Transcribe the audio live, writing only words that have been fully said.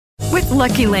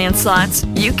Lucky Land Slots,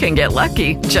 you can get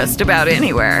lucky just about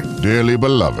anywhere. Dearly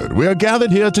beloved, we are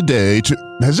gathered here today to...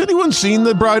 Has anyone seen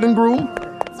the bride and groom?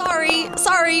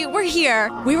 Sorry, we're here.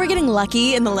 We were getting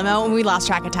lucky in the limo and we lost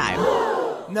track of time.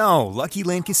 No, Lucky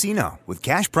Land Casino, with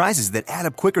cash prizes that add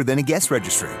up quicker than a guest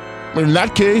registry. In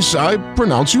that case, I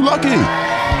pronounce you lucky.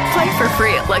 Play for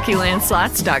free at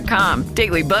LuckyLandSlots.com.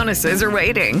 Daily bonuses are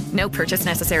waiting. No purchase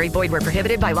necessary. Void where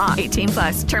prohibited by law.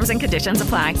 18+. Terms and conditions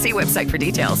apply. See website for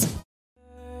details.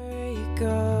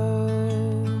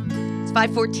 It's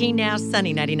 5:14 now.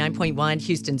 Sunny 99.1,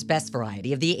 Houston's best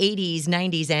variety of the 80s,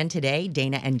 90s, and today.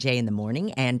 Dana and Jay in the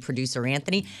morning, and producer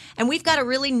Anthony. And we've got a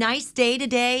really nice day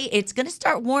today. It's going to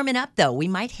start warming up, though. We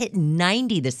might hit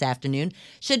 90 this afternoon.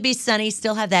 Should be sunny.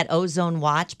 Still have that ozone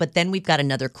watch. But then we've got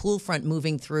another cool front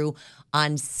moving through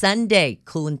on Sunday,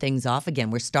 cooling things off again.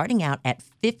 We're starting out at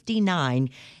 59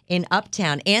 in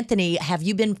Uptown. Anthony, have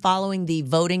you been following the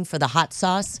voting for the hot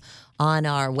sauce on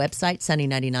our website,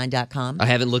 sunny99.com? I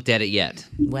haven't looked at it yet.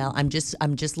 Well, I'm just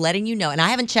letting you know, and I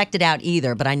haven't checked it out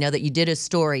either. But I know that you did a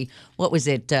story. What was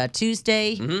it?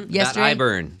 Tuesday? Yesterday? About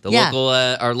IBurn, local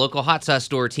our local hot sauce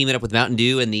store, teaming up with Mountain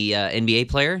Dew and the NBA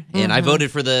player. And I voted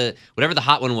for whatever the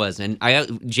hot one was. And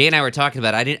Jay and I were talking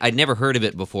about it. I'd never heard of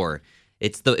it before.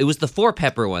 It was the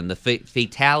 4-pepper one, the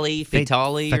Fatale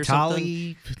or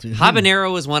something.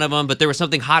 Habanero was one of them, but there was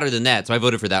something hotter than that, so I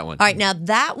voted for that one. All right, now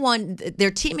that one,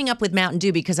 they're teaming up with Mountain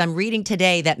Dew because I'm reading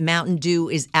today that Mountain Dew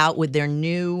is out with their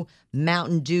new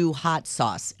Mountain Dew hot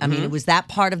sauce. I mean, was that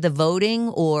part of the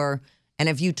voting, and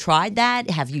have you tried that?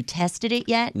 Have you tested it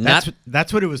yet?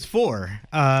 That's what it was for,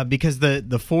 because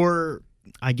the four,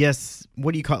 I guess,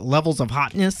 what do you call it, levels of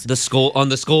hotness? The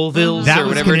Scovilles that or was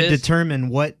whatever going it to is. determine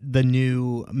what the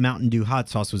new Mountain Dew hot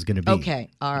sauce was going to be. Okay,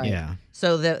 all right. Yeah.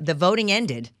 So the voting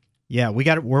ended. Yeah,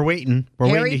 we're waiting.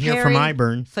 We're waiting to hear from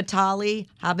IBurn. Fatale,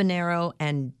 Habanero,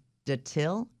 and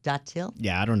Datil?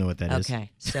 Yeah, I don't know what that is.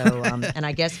 Okay, so and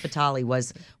I guess Fatale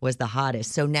was the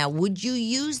hottest. So now, would you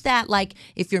use that like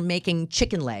if you're making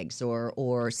chicken legs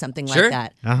or something like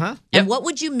that? Uh-huh. And what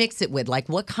would you mix it with? Like,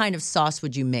 what kind of sauce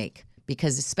would you make?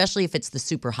 Because especially if it's the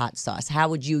super hot sauce, how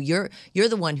would you? You're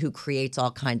the one who creates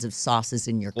all kinds of sauces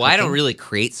in your cooking. Well, I don't really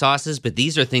create sauces, but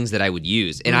these are things that I would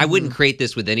use, and I wouldn't create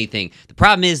this with anything. The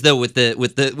problem is though with the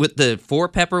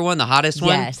 4-pepper one, the hottest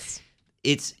one. Yes.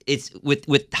 It's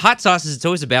with hot sauces, it's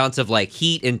always a balance of like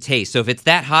heat and taste. So if it's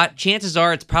that hot, chances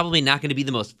are it's probably not going to be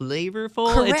the most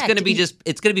flavorful. Correct.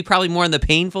 It's going to be probably more on the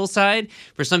painful side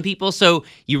for some people. So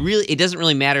it doesn't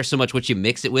really matter so much what you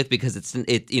mix it with because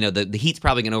the heat's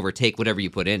probably going to overtake whatever you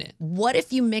put in it. What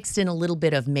if you mixed in a little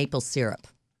bit of maple syrup?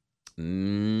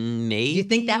 Maybe. You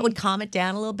think that would calm it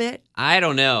down a little bit? I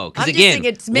don't know. Because I'm just again,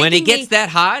 thinking it's when it making gets that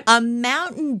hot, a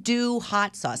Mountain Dew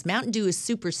hot sauce. Mountain Dew is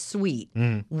super sweet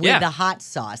with the hot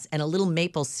sauce and a little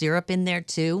maple syrup in there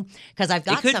too. Because I've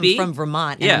got some from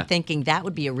Vermont, and I'm thinking that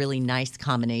would be a really nice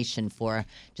combination for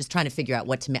just trying to figure out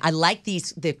what to make. I like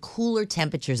the cooler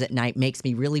temperatures at night makes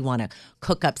me really want to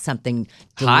cook up something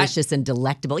delicious and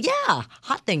delectable. Yeah,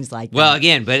 hot things like that. Well,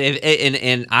 again, but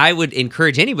and I would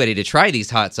encourage anybody to try these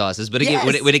hot sauces. But again,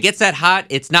 when it gets that hot,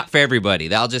 it's not for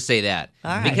everybody. I'll just say that.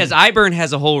 All right. Because IBurn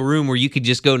has a whole room where you could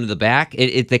just go into the back.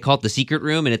 They call it the secret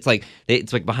room, and it's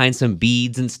like behind some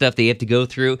beads and stuff they have to go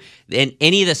through. And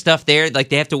any of the stuff there, like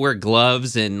they have to wear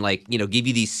gloves and give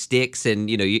you these sticks, and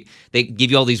they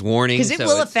give you all these warnings. Because it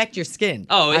will affect your skin.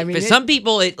 Oh, for some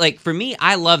people, for me,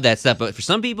 I love that stuff, but for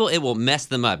some people, it will mess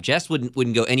them up. Jess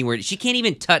wouldn't go anywhere. She can't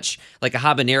even touch like a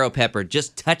habanero pepper.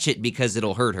 Just touch it because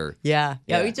it'll hurt her. Yeah.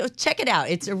 Check it out.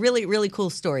 It's a really, really cool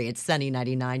story. It's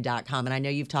sunny99.com, and I know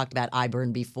you've talked about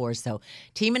IBurn before, so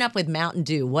teaming up with Mountain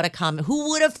Dew, what a comment. Who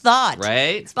would have thought?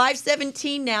 Right? It's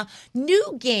 5:17 now.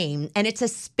 New game, and it's a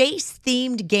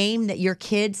space-themed game that your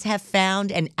kids have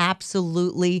found and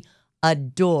absolutely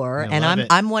adore. And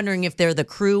I'm wondering if they're the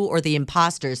crew or the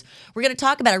imposters. We're going to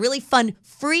talk about a really fun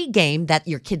free game that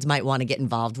your kids might want to get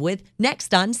involved with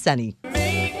next on Sunny.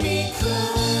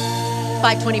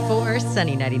 524,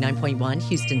 Sunny 99.1,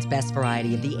 Houston's best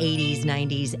variety of the 80s,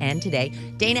 90s, and today.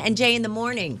 Dana and Jay in the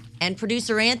morning, and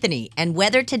producer Anthony. And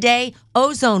weather today,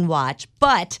 ozone watch,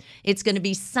 but it's going to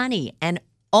be sunny and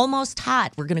almost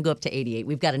hot. We're going to go up to 88.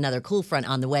 We've got another cool front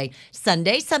on the way.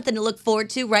 Sunday, something to look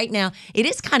forward to right now. It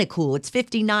is kind of cool. It's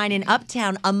 59 in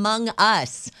Uptown, Among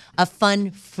Us, a fun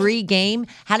free game.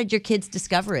 How did your kids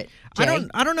discover it, Jay?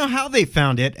 I don't know how they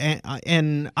found it,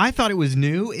 and I thought it was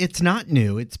new. It's not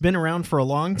new. It's been around for a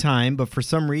long time, but for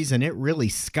some reason, it really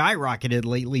skyrocketed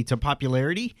lately to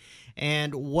popularity.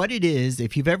 And what it is,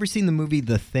 if you've ever seen the movie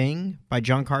The Thing by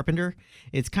John Carpenter,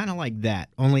 it's kind of like that,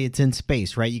 only it's in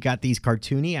space, right? You got these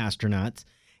cartoony astronauts,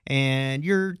 and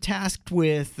you're tasked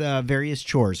with various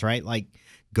chores, right? Like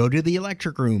go to the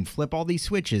electric room, flip all these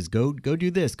switches, go do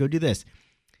this, go do this.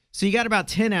 So you got about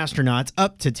 10 astronauts,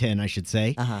 up to 10, I should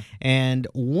say, and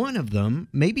one of them,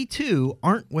 maybe two,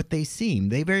 aren't what they seem.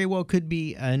 They very well could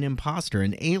be an imposter,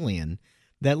 an alien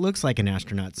that looks like an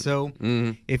astronaut. So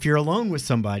if you're alone with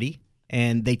somebody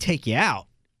and they take you out,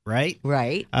 right?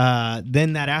 Right.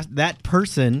 Then that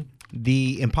person,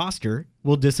 the imposter,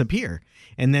 will disappear.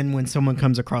 And then when someone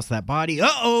comes across that body,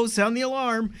 sound the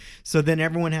alarm. So then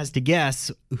everyone has to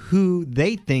guess who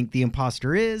they think the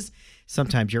imposter is.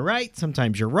 Sometimes you're right,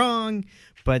 sometimes you're wrong.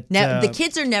 But now the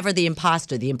kids are never the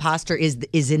imposter. The imposter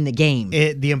is in the game.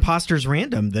 The imposter's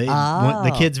random.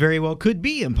 The kids very well could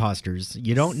be imposters.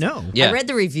 You don't know. Yeah. I read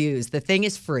the reviews. The thing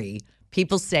is free.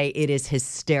 People say it is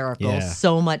hysterical, Yeah.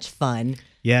 so much fun.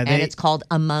 Yeah, and it's called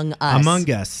Among Us. Among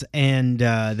Us, and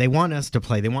they want us to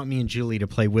play. They want me and Julie to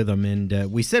play with them,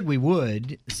 and we said we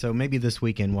would. So maybe this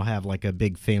weekend we'll have like a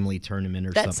big family tournament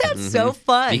or That something. sounds so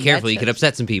fun. Be careful, That's you could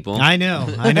upset some people. I know,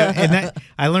 and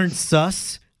I learned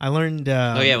sus. I learned.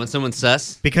 Oh yeah, when someone's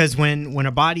sus. Because when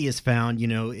a body is found,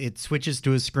 it switches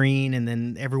to a screen, and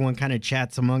then everyone kind of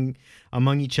chats among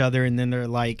each other, and then they're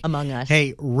like, Among Us.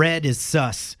 Hey, red is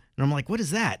sus. And I'm like, what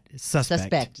is that?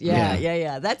 Suspect.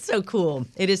 Yeah. That's so cool.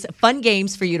 It is fun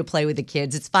games for you to play with the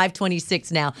kids. It's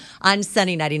 5:26 now on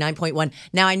Sunny 99.1.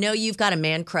 Now, I know you've got a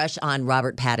man crush on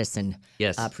Robert Pattinson.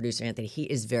 Yes. Producer Anthony. He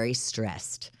is very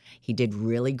stressed. He did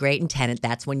really great in Tenet.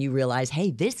 That's when you realize, hey,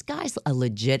 this guy's a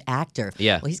legit actor.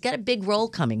 Yeah. Well, he's got a big role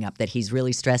coming up that he's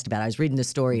really stressed about. I was reading the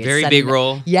story. It's Very Sunny big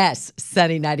role. Yes,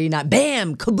 Sunny 99.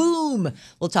 Bam, kaboom.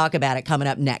 We'll talk about it coming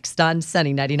up next on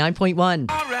Sunny 99.1.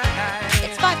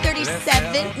 It's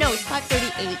 5:37. No, it's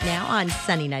 5:38 now on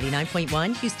Sunny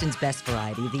 99.1, Houston's best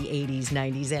variety, the 80s,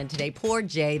 90s, and today. Poor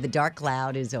Jay, the dark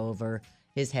cloud is over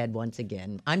his head once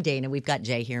again. I'm Dana. We've got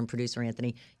Jay here and producer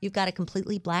Anthony. You've got a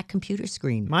completely black computer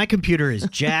screen. My computer is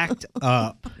jacked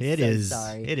up. It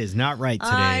sorry. is not right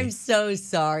today. I'm so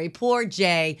sorry. Poor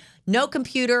Jay. No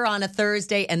computer on a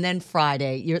Thursday and then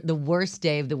Friday. The worst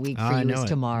day of the week for I you know is it.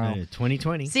 tomorrow.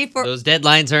 2020. See, for Those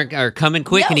deadlines are coming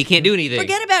quick, and he can't do anything.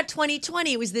 Forget about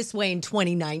 2020. It was this way in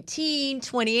 2019,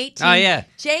 2018. Oh, yeah.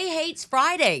 Jay hates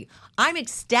Friday. I'm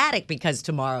ecstatic because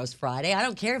tomorrow's Friday. I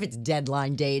don't care if it's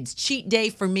deadline day. It's cheat day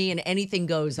for me, and anything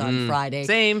goes on Friday.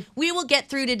 Same. We will get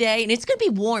through today, and it's going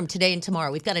to be warm today and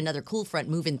tomorrow. We've got another cool front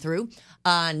moving through.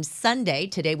 On Sunday,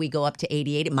 today we go up to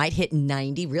 88. It might hit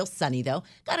 90. Real sunny, though.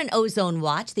 Got an ozone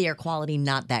watch. The air quality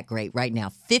not that great right now.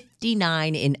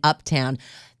 59 in Uptown.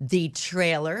 The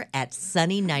trailer at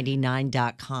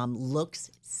sunny99.com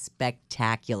looks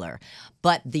spectacular.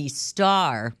 But the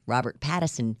star, Robert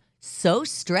Pattinson, so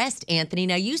stressed, Anthony.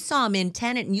 Now, you saw him in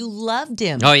Tenet, and you loved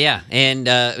him. Oh yeah, and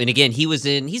again, he's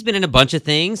been in a bunch of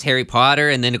things, Harry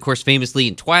Potter, and then of course famously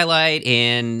in Twilight,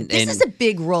 This is a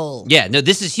big role. Yeah, no,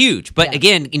 this is huge. But Yeah.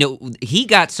 again, he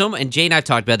got so much, and Jay and I've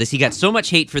talked about this. He got so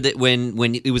much hate for that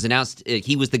when it was announced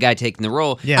he was the guy taking the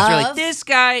role. Yeah. They're like, this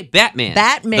guy, Batman,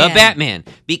 Batman. the Batman,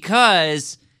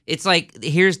 because it's like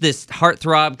here's this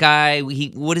heartthrob guy.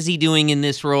 What is he doing in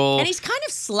this role? And he's kind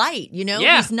of slight,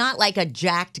 Yeah. He's not like a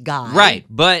jacked guy. Right,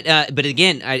 but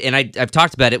again, I've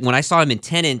talked about it when I saw him in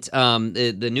Tenet,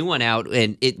 the new one out,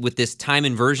 and it with this time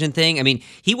inversion thing. I mean,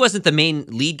 he wasn't the main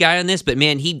lead guy on this, but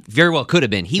man, he very well could have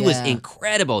been. He was Yeah.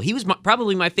 incredible. He was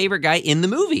probably my favorite guy in the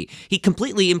movie. He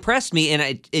completely impressed me,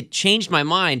 and it changed my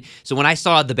mind. So when I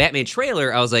saw the Batman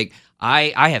trailer, I was like,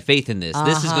 I have faith in this.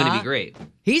 This is going to be great.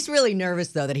 He's really nervous,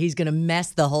 though, that he's going to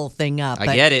mess the whole thing up. I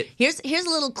But get it. Here's a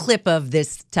little clip of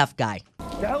this tough guy.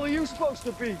 The hell are you supposed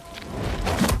to be?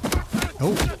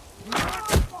 Oh.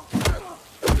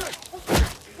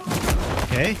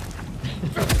 Okay.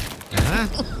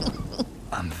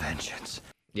 I'm vengeance.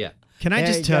 Yeah. Can I There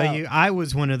just you tell go. you, I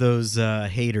was one of those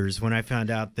haters when I found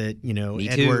out that, Me too.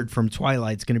 Edward from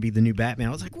Twilight's going to be the new Batman.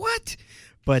 I was like, what?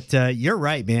 But you're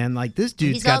right, man. Like, this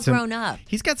dude's He's got all some grown up.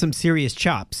 He's got some serious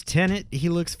chops. Tenet, he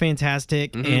looks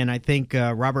fantastic, Mm-hmm. and I think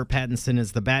Robert Pattinson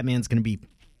as the Batman's going to be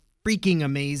freaking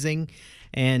amazing.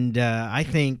 And I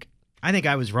think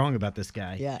I was wrong about this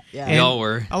guy. Yeah. We And all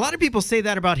were. A lot of people say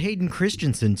that about Hayden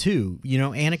Christensen too.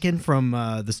 Anakin from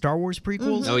the Star Wars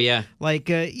prequels. Oh yeah. Like,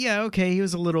 okay, he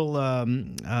was a little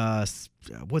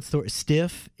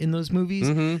stiff in those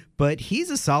movies, but he's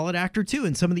a solid actor too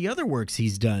in some of the other works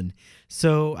he's done.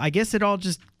 So I guess it all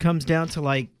just comes down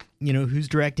to who's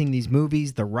directing these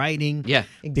movies, the writing. Yeah.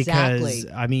 Exactly.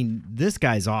 Because, I mean, this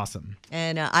guy's awesome.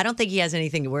 And I don't think he has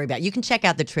anything to worry about. You can check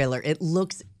out the trailer. It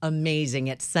looks amazing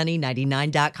at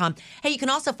sunny99.com. Hey, you can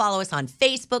also follow us on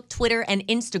Facebook, Twitter, and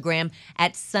Instagram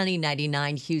at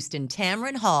Sunny99 Houston.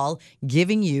 Tamron Hall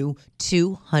giving you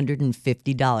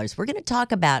 $250. We're going to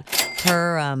talk about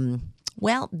her,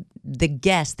 the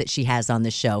guest that she has on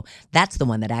the show. That's the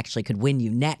one that actually could win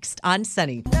you next on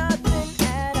Sunny.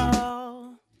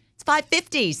 It's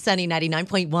 5:50, Sunny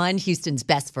 99.1, Houston's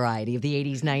best variety of the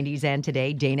 80s, 90s, and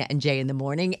today. Dana and Jay in the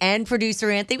morning, and producer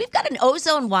Anthony. We've got an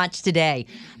ozone watch today.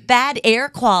 Bad air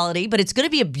quality, but it's going to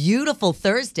be a beautiful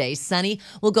Thursday. Sunny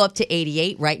will go up to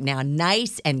 88 right now.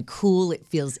 Nice and cool. It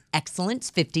feels excellent. It's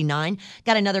 59.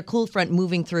 Got another cool front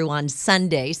moving through on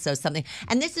Sunday, so something.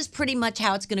 And this is pretty much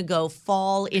how it's going to go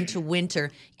fall into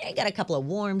winter. You got a couple of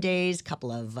warm days,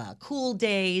 couple of cool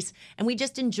days, and we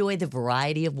just enjoy the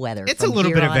variety of weather. It's a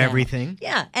little bit of everything.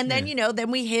 Yeah, and then,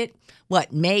 then we hit,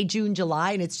 May, June,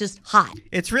 July, and it's just hot.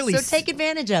 It's really... So take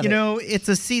advantage of it. It's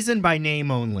a season by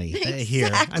name only here.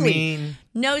 Exactly. I mean...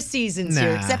 No seasons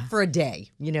here, except for a day.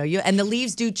 And the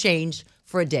leaves do change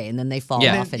for a day, and then they fall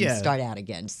off and start out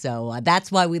again. So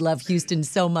that's why we love Houston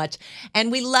so much. And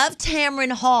we love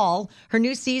Tamron Hall. Her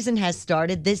new season has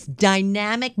started. This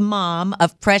dynamic mom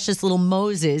of precious little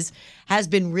Moses has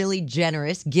been really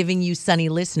generous, giving you Sunny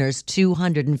listeners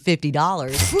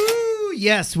 $250. Woo!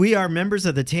 Yes, we are members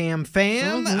of the Tam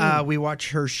fam. We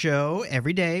watch her show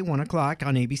every day, 1 o'clock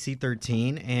on ABC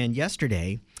 13. And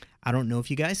yesterday, I don't know if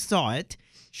you guys saw it,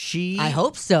 I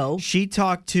hope so. She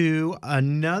talked to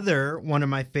another one of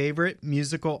my favorite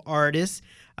musical artists,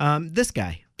 this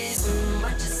guy.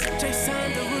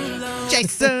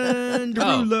 Jason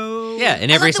Derulo. Yeah, in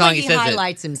every song he says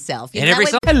highlights himself. In every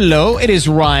song. Hello, it is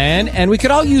Ryan, and we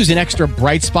could all use an extra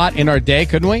bright spot in our day,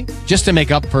 couldn't we? Just to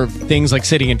make up for things like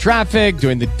sitting in traffic,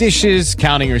 doing the dishes,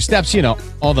 counting your steps,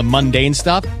 all the mundane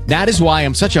stuff. That is why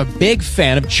I'm such a big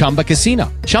fan of Chumba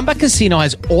Casino. Chumba Casino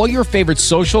has all your favorite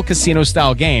social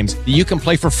casino-style games that you can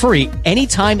play for free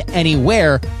anytime,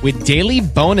 anywhere with daily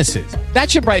bonuses.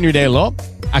 That should brighten your day a little.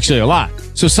 Actually, a lot.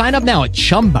 So sign up now at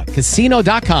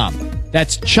ChumbaCasino.com.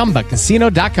 That's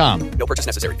ChumbaCasino.com. No purchase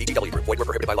necessary. VGW Group. Void where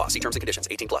prohibited by law. See terms and conditions.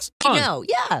 18+.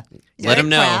 Yeah. Let him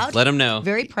know. Proud. Let him know.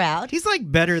 Very proud. He's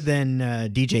better than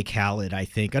DJ Khaled, I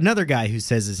think. Another guy who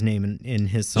says his name in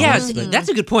his songs. Yeah, that's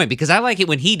a good point because I like it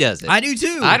when he does it. I do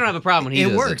too. I don't have a problem when he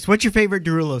does it. It works. What's your favorite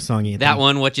Derulo song, Anthony? That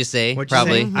one, What You Say,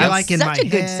 probably. I like In My Such a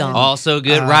good Head. song. Also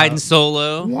good. Riding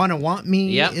Solo. Wanna Want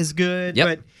Me is good. Yep.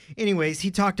 But anyways,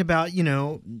 he talked about,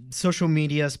 social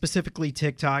media, specifically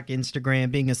TikTok,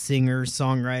 Instagram, being a singer,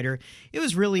 songwriter. It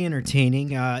was really entertaining.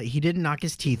 He didn't knock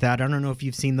his teeth out. I don't know if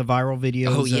you've seen the viral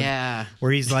videos. Oh, yeah.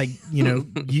 Where he's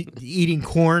eating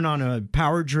corn on a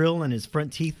power drill and his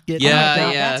front teeth get knocked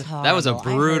out. Yeah. That was a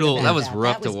brutal, that was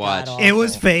rough to watch. It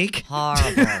was fake.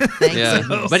 Horrible.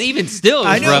 Thanks. But even still,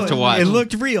 it was rough to watch. It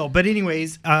looked real. But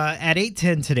anyways, at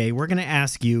 8:10 today, we're going to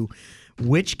ask you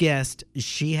which guest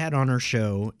she had on her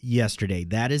show yesterday.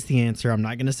 That is the answer. I'm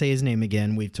not going to say his name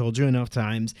again. We've told you enough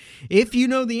times. If you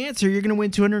know the answer, you're going to win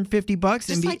 $250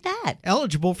 and be like that.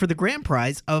 eligible for the grand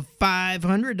prize of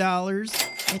 $500.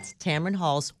 It's Tamron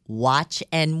Hall's Watch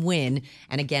and Win.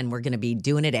 And again, we're going to be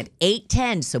doing it at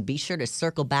 8:10, so be sure to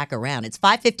circle back around. It's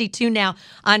 5:52 now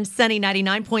on Sunny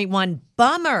 99.1.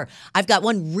 Bummer. I've got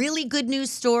one really good news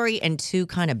story and two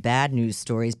kind of bad news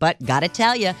stories, but gotta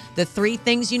tell you, the 3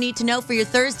 things you need to know for your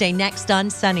Thursday next on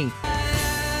Sunny.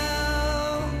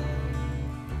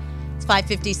 It's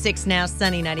 5:56 now,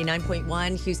 Sunny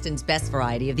 99.1, Houston's best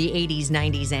variety of the 80s,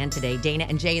 90s, and today. Dana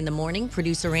and Jay in the morning,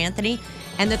 producer Anthony.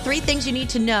 And the 3 things you need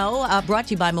to know, brought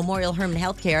to you by Memorial Hermann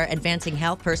Healthcare, advancing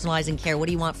health, personalizing care. What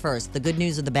do you want first, the good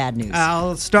news or the bad news?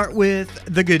 I'll start with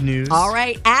the good news. All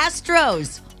right,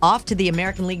 Astros off to the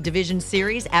American League Division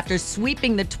Series after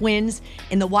sweeping the Twins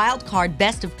in the wild card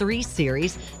best of 3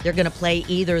 series. They're going to play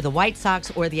either the White Sox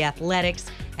or the Athletics.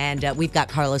 And we've got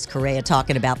Carlos Correa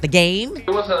talking about the game. It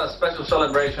was a special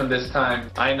celebration this time.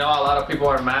 I know a lot of people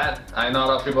are mad. I know a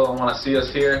lot of people don't want to see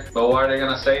us here. But what are they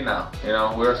going to say now?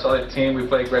 We're a solid team. We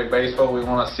play great baseball. We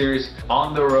won a series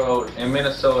on the road in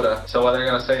Minnesota. So what are they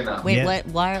going to say now? Wait,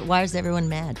 why is everyone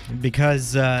mad?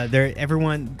 Because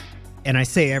everyone... And I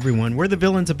say everyone, we're the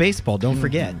villains of baseball, don't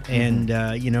forget. And,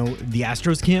 the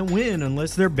Astros can't win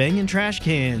unless they're banging trash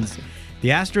cans. The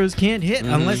Astros can't hit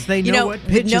unless they know what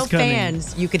pitch is coming. No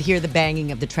fans, you could hear the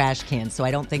banging of the trash cans, so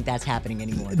I don't think that's happening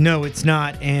anymore. No, it's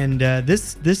not. And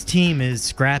this team is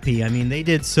scrappy. I mean, they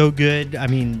did so good. I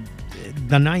mean,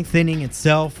 the ninth inning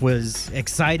itself was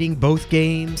exciting, both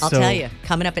games. I'll tell you,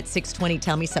 coming up at 6:20,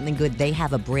 tell me something good. They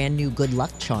have a brand new good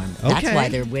luck charm. That's Okay. why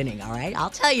they're winning, all right? I'll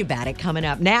tell you about it coming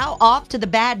up. Now, off to the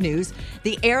bad news.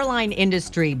 The airline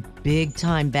industry, big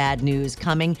time bad news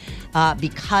coming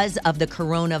because of the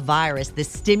coronavirus. The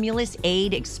stimulus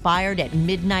aid expired at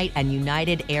midnight, and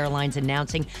United Airlines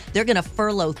announcing they're going to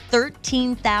furlough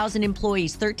 13,000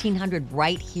 employees, 1,300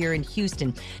 right here in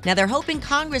Houston. Now, they're hoping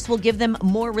Congress will give them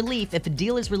more relief. If a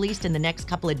deal is released in the next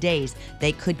couple of days,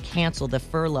 they could cancel the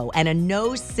furlough. And a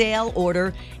no-sale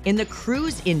order in the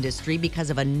cruise industry because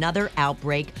of another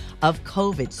outbreak of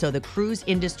COVID. So the cruise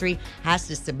industry has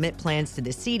to submit plans to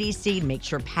the CDC to make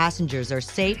sure passengers are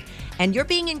safe. And you're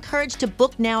being encouraged to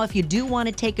book now if you do want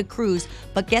to take a cruise,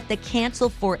 but get the cancel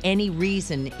for any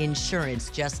reason insurance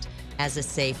just as a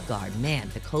safeguard. Man,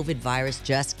 the COVID virus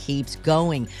just keeps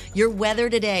going. Your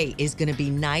weather today is going to be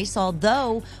nice,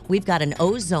 although we've got an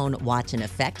ozone watch in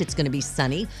effect. It's going to be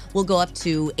sunny. We'll go up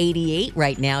to 88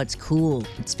 right now. It's cool.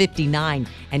 It's 59,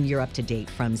 and you're up to date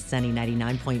from Sunny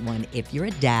 99.1. If you're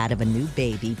a dad of a new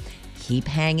baby, keep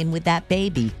hanging with that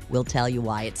baby. We'll tell you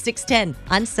why. It's 6:10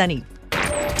 on Sunny.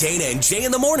 Dana and Jay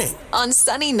in the morning. On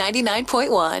Sunny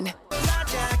 99.1.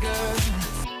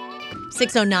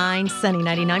 6:09, Sunny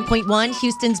 99.1,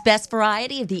 Houston's best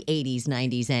variety of the 80s,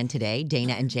 90s, and today.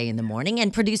 Dana and Jay in the morning.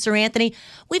 And producer Anthony,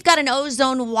 we've got an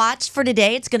ozone watch for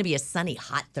today. It's going to be a sunny,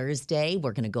 hot Thursday.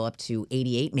 We're going to go up to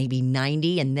 88, maybe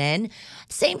 90. And then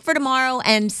same for tomorrow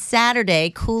and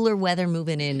Saturday. Cooler weather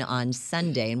moving in on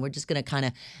Sunday. And we're just going to kind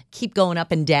of keep going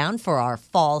up and down for our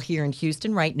fall here in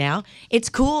Houston right now. It's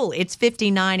cool. It's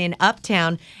 59 in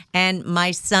Uptown. And my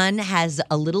son has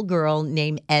a little girl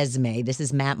named Esme. This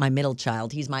is Matt, my middle child.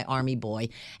 He's my Army boy,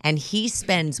 and he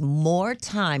spends more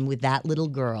time with that little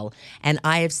girl, and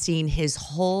I have seen his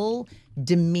whole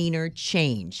demeanor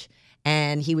change.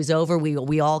 And he was over,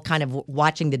 we all kind of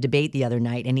watching the debate the other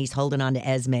night, and he's holding on to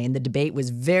Esme, and the debate was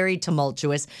very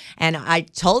tumultuous. And I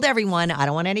told everyone, I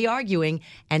don't want any arguing,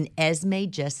 and Esme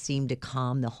just seemed to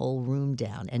calm the whole room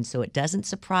down. And so it doesn't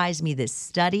surprise me, this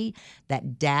study,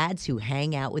 that dads who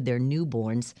hang out with their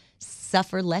newborns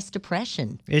suffer less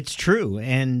depression. It's true.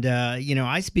 And,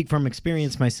 I speak from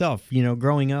experience myself.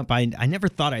 Growing up, I never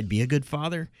thought I'd be a good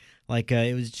father.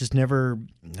 It was just never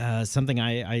something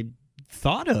I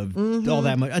thought of all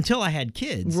that much until I had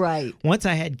kids. Right. Once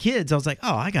I had kids, I was like,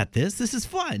 oh, I got this. This is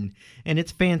fun. And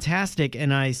it's fantastic.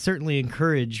 And I certainly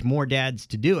encourage more dads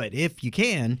to do it if you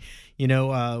can.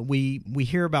 We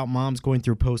hear about moms going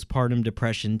through postpartum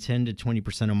depression. 10 to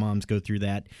 20% of moms go through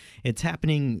that. It's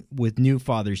happening with new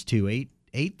fathers too.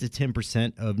 8 to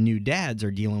 10% of new dads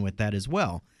are dealing with that as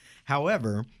well.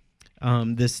 However,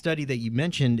 this study that you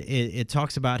mentioned, it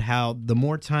talks about how the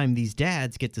more time these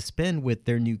dads get to spend with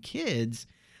their new kids,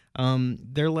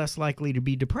 they're less likely to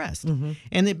be depressed.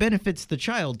 And it benefits the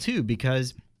child too,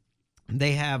 because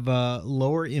they have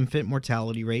lower infant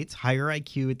mortality rates, higher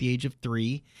IQ at the age of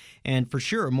 3, and for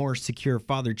sure a more secure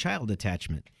father-child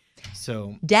attachment.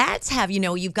 So dads have,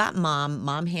 you've got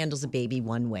mom handles a baby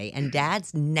one way, and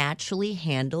dads naturally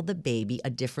handle the baby a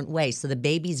different way. So the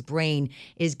baby's brain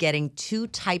is getting two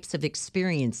types of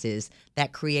experiences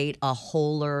that create a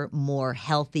wholer, more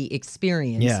healthy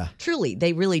experience. Yeah. Truly,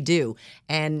 they really do.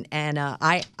 And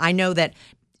I know that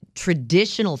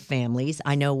traditional families,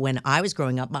 I know when I was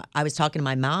growing up, I was talking to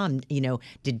my mom,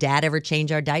 did dad ever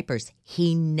change our diapers?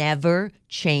 He never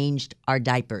changed our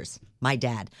diapers. My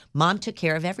dad. Mom took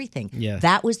care of everything. Yeah.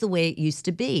 That was the way it used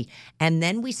to be. And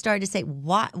then we started to say,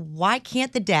 why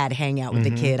can't the dad hang out with the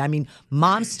kid? I mean,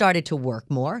 mom started to work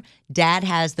more. Dad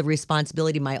has the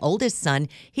responsibility. My oldest son,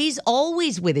 he's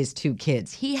always with his 2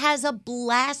 kids. He has a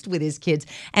blast with his kids.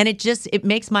 And it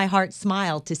makes my heart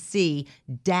smile to see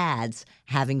dads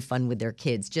having fun with their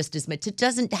kids just as much. It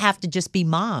doesn't have to just be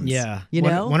moms. Yeah. You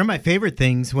know? One of my favorite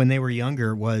things when they were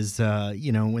younger was,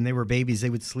 when they were babies,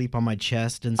 they would sleep on my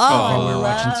chest and stuff while we were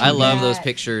watching TV. I love those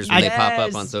pictures when they pop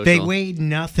up on social. They weighed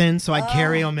nothing, so I'd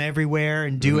carry them everywhere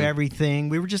and do everything.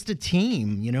 We were just a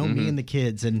team, me and the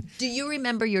kids. And do you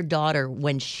remember your daughter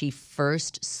when she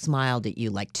first smiled at you,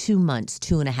 like 2 months,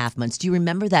 2.5 months? Do you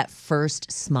remember that first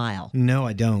smile? No,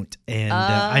 I don't. And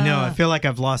I know, I feel like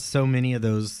I've lost so many of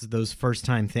those first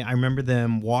time things. I remember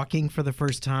them walking for the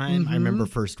first time. I remember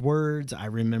first words. I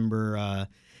remember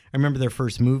their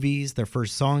first movies, their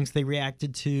first songs they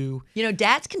reacted to.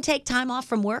 Dads can take time off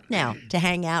from work now to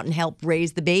hang out and help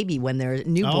raise the baby when they're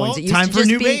newborns. Oh, time for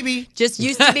new baby. Just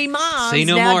used to be moms. Say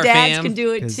no now more, dads fam. can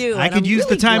do it too. I could use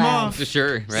the time off. For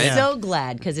sure, right? So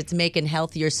glad, because it's making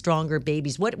healthier, stronger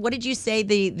babies. What did you say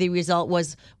the result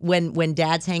was when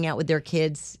dads hang out with their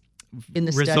kids in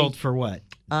the study? Result for what?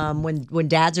 when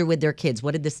dads are with their kids.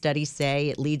 What did the study say?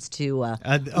 It leads to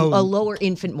a lower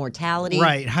infant mortality.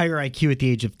 Right, higher IQ at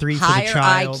the age of 3 higher for the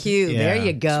child. IQ, there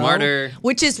you go. Smarter.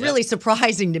 Which is really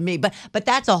surprising to me, but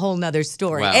that's a whole nother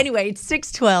story. Wow. Anyway, it's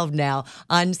 6:12 now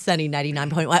on Sunny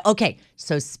 99.1. Okay,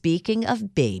 so speaking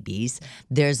of babies,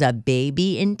 there's a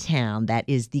baby in town that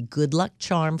is the good luck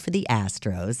charm for the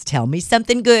Astros. Tell me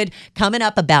something good coming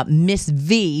up about Miss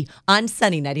V on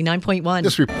Sunny 99.1.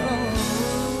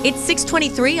 It's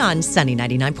 6:23 on Sunny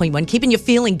 99.1, keeping you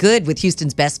feeling good with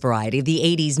Houston's best variety of the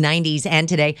 80s, 90s, and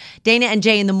today. Dana and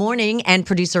Jay in the morning and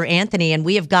producer Anthony, and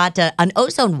we have got an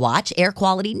ozone watch. Air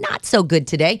quality not so good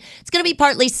today. It's going to be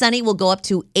partly sunny. We'll go up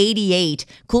to 88.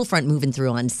 Cool front moving through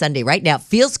on Sunday. Right now, it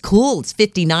feels cool. It's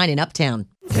 59 in Uptown.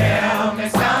 Tell me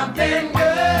something good.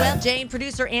 Well, Jane,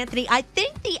 producer Anthony, I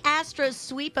think the Astros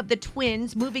sweep of the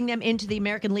Twins, moving them into the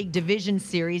American League Division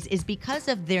Series, is because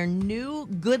of their new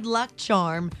good luck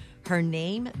charm. Her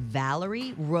name,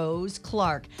 Valerie Rose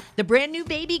Clark. The brand new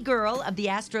baby girl of the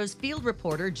Astros field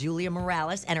reporter, Julia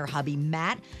Morales, and her hubby,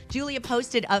 Matt. Julia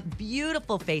posted a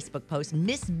beautiful Facebook post.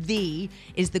 Miss V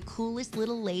is the coolest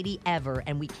little lady ever,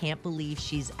 and we can't believe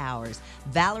she's ours.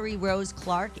 Valerie Rose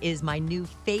Clark is my new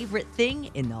favorite thing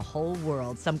in the whole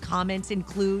world. Some comments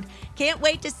include, can't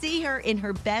wait to see her in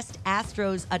her best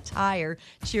Astros attire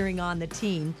cheering on the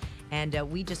team. And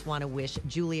we just want to wish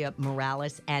Julia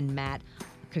Morales and Matt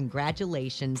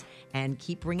congratulations, and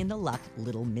keep bringing the luck,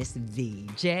 little Miss V.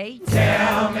 Jay?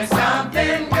 Tell me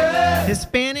something good.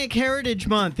 Hispanic Heritage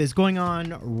Month is going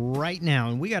on right now,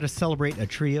 and we got to celebrate a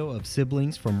trio of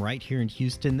siblings from right here in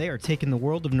Houston. They are taking the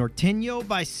world of Norteño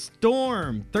by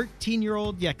storm.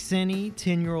 13-year-old Yaxeni,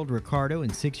 10-year-old Ricardo,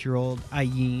 and 6-year-old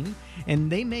Ayin.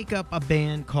 And they make up a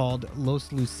band called Los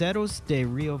Luceros de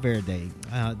Rio Verde.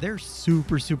 They're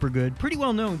super, super good. Pretty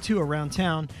well known, too, around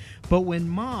town. But when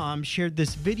Mom shared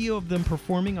this video of them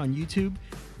performing on YouTube,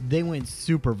 they went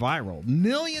super viral.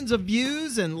 Millions of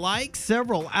views and likes,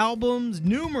 several albums,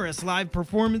 numerous live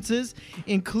performances,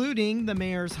 including the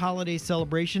mayor's holiday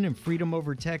celebration in Freedom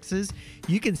Over Texas.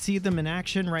 You can see them in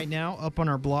action right now up on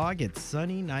our blog at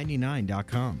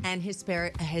sunny99.com. And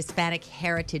Hispanic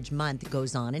Heritage Month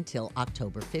goes on until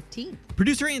October 15th.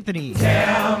 Producer Anthony.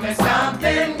 Tell me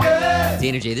something good.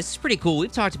 Dana J, this is pretty cool.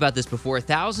 We've talked about this before.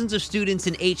 Thousands of students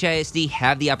in HISD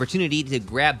have the opportunity to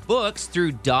grab books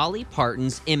through Dolly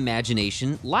Parton's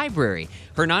Imagination Library.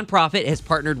 Her nonprofit has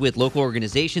partnered with local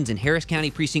organizations and Harris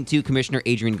County Precinct 2 Commissioner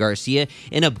Adrian Garcia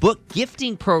in a book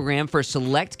gifting program for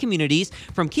select communities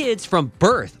from kids from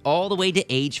birth all the way to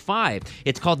age 5.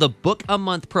 It's called the Book a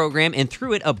Month program, and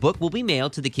through it, a book will be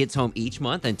mailed to the kids' home each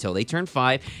month until they turn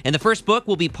 5. And the first book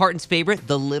will be Parton's favorite,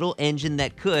 The Little Engine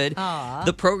That Could. Aww.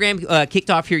 The program kicked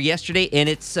off here yesterday, and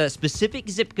it's specific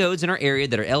zip codes in our area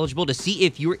that are eligible to see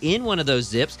if you're in one of those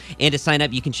zips. And to sign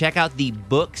up, you can check out the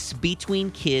Books Between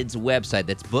Kids website.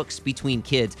 That's Books Between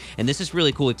Kids. And this is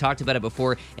really cool. We've talked about it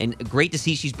before, and great to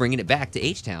see she's bringing it back to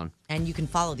H-Town. And you can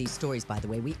follow these stories, by the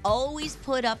way. We always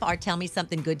put up our Tell Me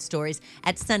Something Good stories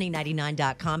at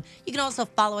sunny99.com. You can also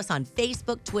follow us on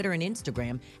Facebook, Twitter, and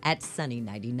Instagram at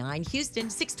Sunny99 Houston.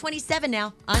 627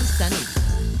 now on Sunny.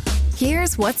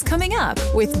 Here's what's coming up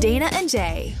with Dana and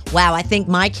Jay. Wow, I think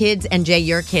my kids and Jay,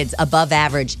 your kids, above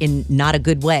average in not a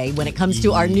good way when it comes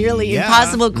to our nearly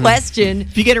impossible question.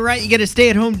 If you get it right, you get a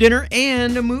stay-at-home dinner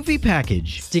and a movie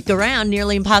package. Stick around.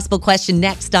 Nearly impossible question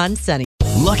next on Sunny.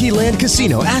 Lucky Land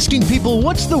Casino, asking people,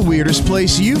 what's the weirdest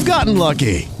place you've gotten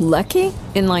lucky? Lucky?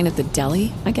 In line at the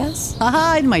deli, I guess?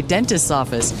 Aha, in my dentist's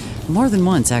office. More than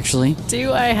once, actually.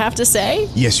 Do I have to say?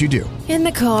 Yes, you do. In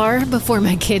the car before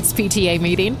my kids' PTA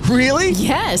meeting. Really?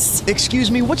 Yes. Excuse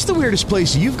me, what's the weirdest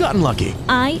place you've gotten lucky?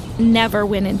 I never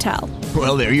win and tell.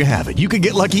 Well, there you have it. You can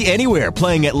get lucky anywhere,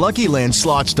 playing at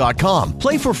LuckyLandSlots.com.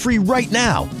 Play for free right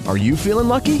now. Are you feeling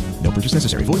lucky? No purchase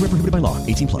necessary. Void where prohibited by law.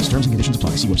 18+. Terms and conditions apply.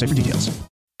 See website for details.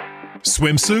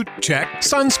 Swimsuit? Check.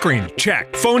 Sunscreen?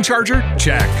 Check. Phone charger?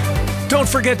 Check. Don't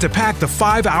forget to pack the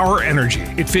 5-Hour Energy.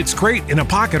 It fits great in a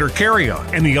pocket or carry-on,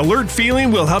 and the alert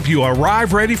feeling will help you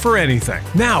arrive ready for anything.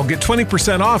 Now get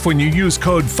 20% off when you use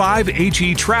code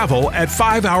 5HETRAVEL at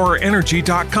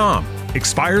 5hourenergy.com.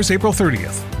 Expires April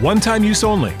 30th. One-time use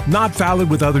only. Not valid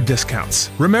with other discounts.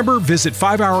 Remember, visit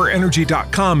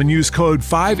 5hourenergy.com and use code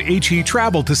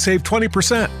 5HETRAVEL to save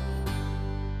 20%.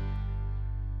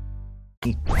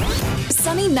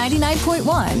 Sunny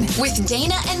 99.1 with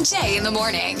Dana and Jay in the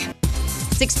morning.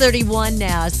 6:31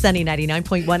 now, Sunny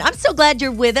 99.1. I'm so glad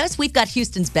you're with us. We've got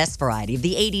Houston's best variety of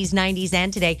the 80s, 90s,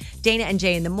 and today. Dana and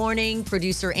Jay in the morning,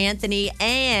 producer Anthony,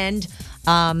 and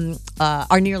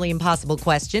our nearly impossible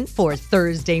question for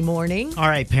Thursday morning. All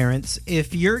right, parents,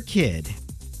 if your kid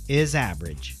is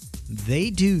average, they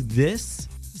do this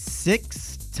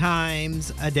 6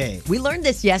 times a day. We learned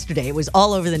this yesterday. It was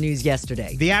all over the news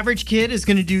yesterday. The average kid is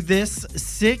going to do this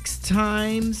 6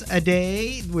 times a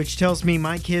day, which tells me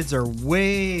my kids are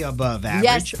way above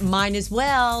average. Yes, mine as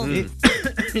well.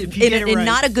 If you get it In right.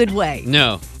 not a good way.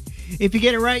 No. If you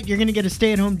get it right, you're going to get a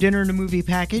stay-at-home dinner and a movie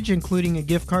package, including a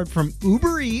gift card from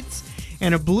Uber Eats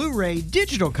and a Blu-ray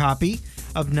digital copy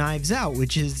of Knives Out,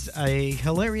 which is a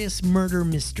hilarious murder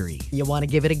mystery. You want to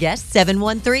give it a guess?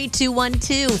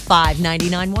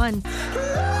 713-212-5991.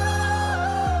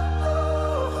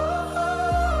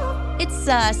 It's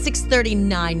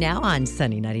 6:39 now on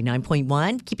Sunny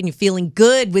 99.1. Keeping you feeling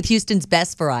good with Houston's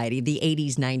best variety of the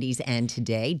 80s, 90s, and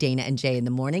today. Dana and Jay in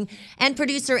the morning. And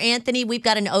producer Anthony, we've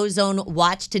got an ozone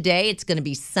watch today. It's going to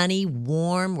be sunny,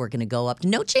 warm. We're going to go up to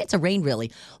no chance of rain,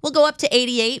 really. We'll go up to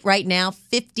 88 right now,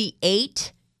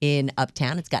 58 in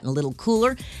Uptown. It's gotten a little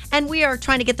cooler. And we are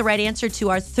trying to get the right answer to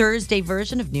our Thursday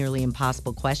version of Nearly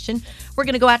Impossible Question. We're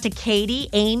going to go out to Katie,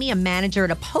 Amy, a manager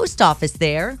at a post office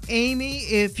there. Amy,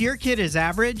 if your kid is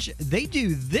average, they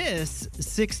do this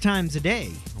 6 times a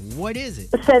day. What is it?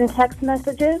 Send text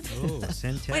messages. Oh,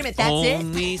 send text. Wait a minute, that's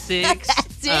Only it? 6?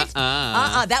 That's it?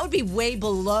 That would be way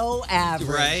below average.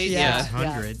 Right? Yeah.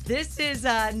 100. This is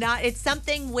not, it's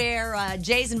something where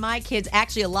Jay's and my kids,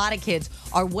 actually a lot of kids,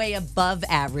 are way above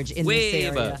average in Way this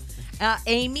area. above.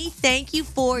 Amy, thank you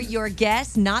for your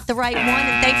guess. Not the right one.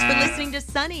 And thanks for listening to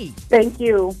Sunny. Thank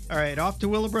you. All right, off to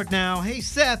Willowbrook now. Hey,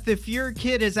 Seth, if your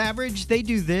kid is average, they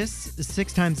do this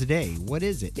 6 times a day. What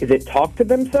is it? Is it talk to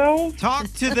themselves?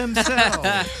 Talk to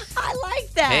themselves. I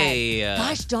like that. Hey.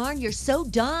 Gosh darn, you're so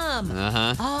dumb.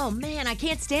 Uh-huh. Oh, man, I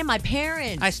can't stand my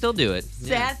parents. I still do it.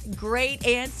 Yeah. Seth, great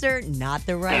answer. Not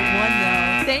the right one,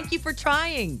 though. Thank you for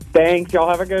trying. Thanks. Y'all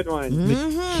have a good one.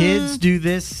 The kids do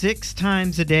this 6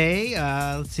 times a day.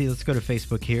 Let's see. Let's go to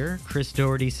Facebook here. Chris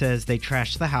Doherty says they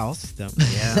trash the house.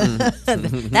 Yeah.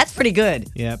 That's pretty good.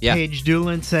 Yeah. Yeah. Paige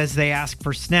Doolin says they ask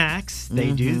for snacks.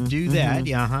 They do that.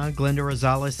 Yeah. Glenda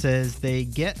Rosales says they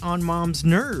get on mom's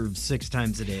nerves 6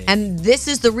 times a day. And this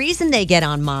is the reason they get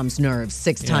on mom's nerves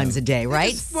 6 times a day, right?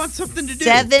 They just want something to do.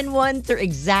 713,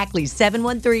 exactly.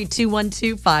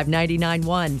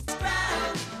 713-212-5991.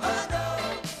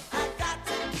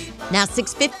 Now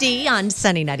 6:50 on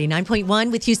Sunny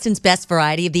 99.1 with Houston's best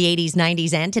variety of the 80s,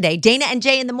 90s, and today. Dana and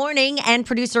Jay in the morning and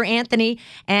producer Anthony.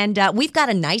 And we've got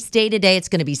a nice day today. It's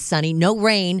going to be sunny, no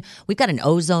rain. We've got an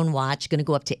ozone watch going to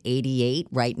go up to 88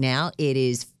 right now. It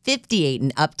is 58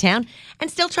 in Uptown. And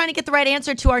still trying to get the right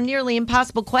answer to our nearly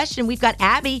impossible question. We've got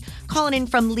Abby calling in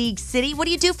from League City. What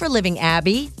do you do for a living,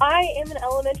 Abby? I am an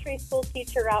elementary school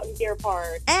teacher out in Deer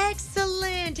Park.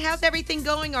 Excellent. How's everything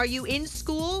going? Are you in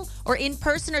school or in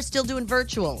person or still doing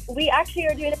virtual? We actually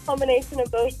are doing a combination of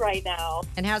both right now.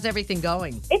 And how's everything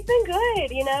going? It's been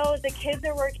good. You know, the kids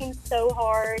are working so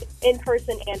hard in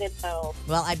person and at home.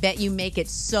 Well, I bet you make it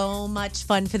so much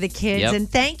fun for the kids. Yep. And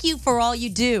thank you for all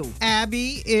you do.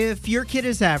 Abby, if your kid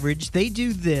is average, they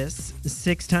do this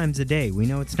 6 times a day. We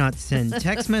know it's not send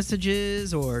text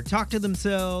messages or talk to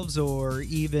themselves or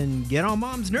even get on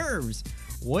mom's nerves.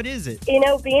 What is it? You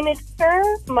know, being a teacher,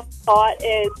 my thought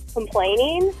is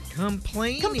complaining.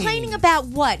 Complaining about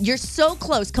what? You're so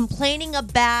close. Complaining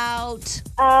about...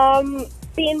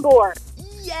 Being bored.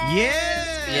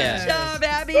 Yes. Good job,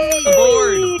 Abby.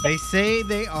 Bored. They say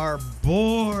they are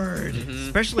bored,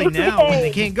 especially now when they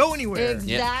can't go anywhere.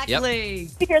 Exactly.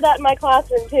 I hear that in my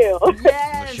classroom, too.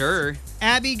 Yes. Sure.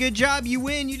 Abby, good job. You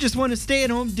win. You just won a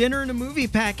stay-at-home dinner and a movie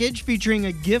package featuring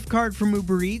a gift card from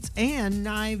Uber Eats and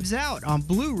Knives Out on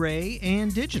Blu-ray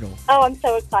and digital. Oh, I'm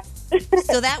so excited.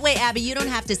 So that way, Abby, you don't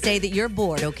have to say that you're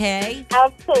bored, okay?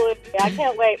 Absolutely. I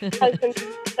can't wait. My husband's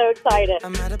so excited.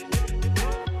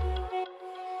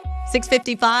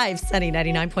 6:55, Sunny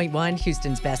 99.1,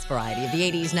 Houston's best variety of the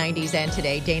 80s, 90s, and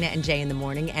today. Dana and Jay in the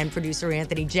morning, and producer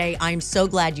Anthony. Jay, I'm so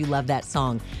glad you love that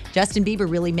song. Justin Bieber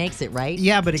really makes it, right?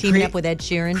 Yeah, but it teaming up with Ed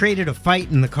Sheeran. Created a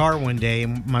fight in the car one day,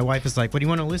 and my wife was like, "What do you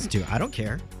want to listen to?" I don't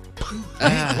care.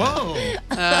 Whoa.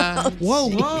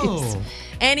 Whoa.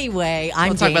 Anyway, I'm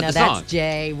We'll talk Dana, about the that's song.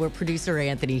 Jay. We're producer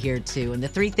Anthony here too. And the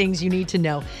 3 things you need to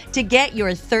know to get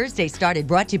your Thursday started,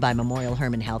 brought to you by Memorial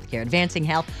Hermann Healthcare. Advancing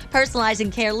health,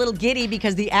 personalizing care, a little giddy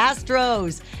because the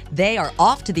Astros, they are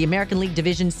off to the American League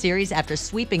Division Series after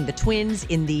sweeping the Twins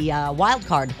in the wild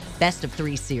card best of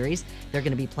 3 series. They're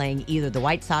going to be playing either the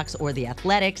White Sox or the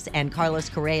Athletics. And Carlos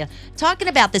Correa talking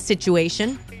about the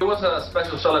situation. It was a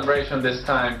special celebration this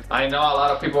time. I know a lot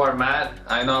of people are mad.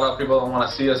 I know a lot of people don't want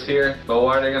to see us here. But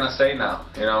what are they going to say now?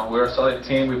 You know, we're a solid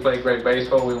team. We play great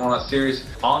baseball. We won a series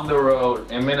on the road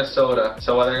in Minnesota.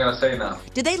 So what are they going to say now?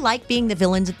 Do they like being the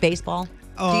villains of baseball?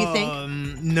 Do you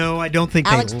think? No, I don't think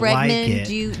Alex they Bregman, like it.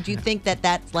 do you think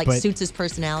that suits his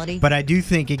personality? But I do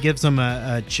think it gives them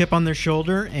a chip on their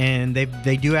shoulder, and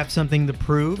they do have something to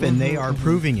prove, and they are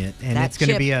proving it. And That it's going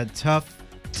to chip- be a tough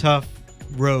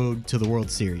road to the World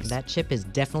Series. That chip is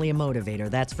definitely a motivator,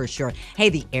 that's for sure. Hey,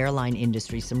 the airline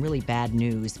industry, some really bad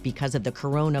news because of the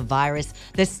coronavirus.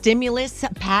 The stimulus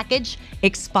package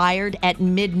expired at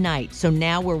midnight. So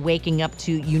now we're waking up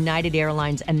to United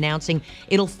Airlines announcing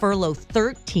it'll furlough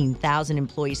 13,000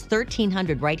 employees,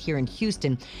 1,300 right here in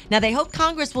Houston. Now, they hope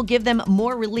Congress will give them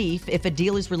more relief. If a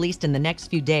deal is released in the next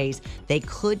few days, they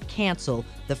could cancel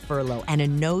the furlough. And a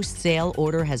no-sale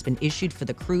order has been issued for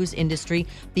the cruise industry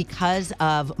because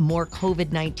of more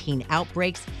COVID-19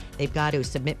 outbreaks. They've got to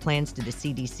submit plans to the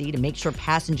CDC to make sure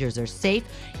passengers are safe.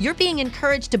 You're being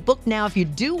encouraged to book now if you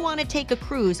do want to take a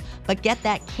cruise, but get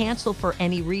that canceled for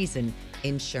any reason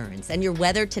insurance. And your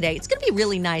weather today, it's going to be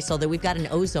really nice, although we've got an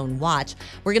ozone watch.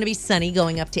 We're going to be sunny,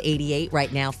 going up to 88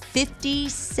 right now,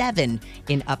 57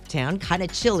 in Uptown. Kind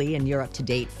of chilly, and you're up to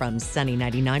date from Sunny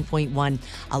 99.1.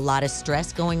 A lot of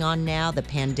stress going on now, the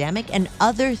pandemic and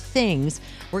other things.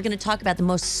 We're going to talk about the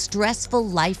most stressful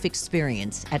life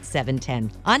experience at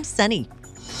 7:10 on Sunny.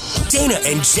 Dana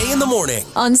and Jay in the morning.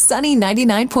 On Sunny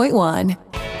 99.1.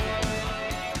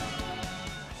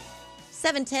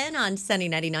 7:10 on Sunny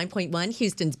 99.1,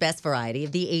 Houston's best variety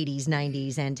of the 80s,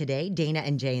 90s, and today. Dana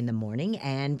and Jay in the morning,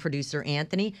 and producer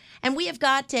Anthony. And we have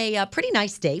got a pretty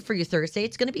nice day for your Thursday.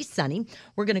 It's going to be sunny.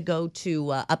 We're going to go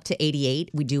to up to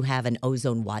 88. We do have an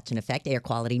ozone watch in effect. Air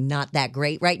quality not that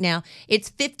great right now. It's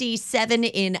 57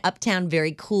 in Uptown.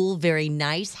 Very cool, very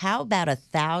nice. How about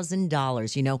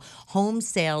 $1,000? You know, home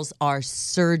sales are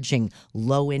surging.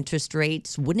 Low interest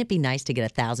rates. Wouldn't it be nice to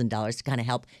get $1,000 to kind of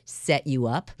help set you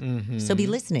up? Mm-hmm. So be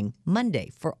listening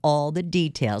Monday for all the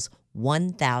details.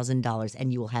 $1,000,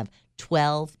 and you will have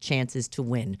 12 chances to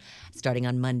win. Starting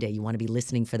on Monday, you want to be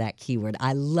listening for that keyword.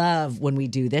 I love when we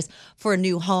do this for a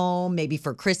new home, maybe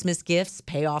for Christmas gifts,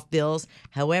 pay off bills,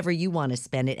 however you want to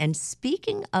spend it. And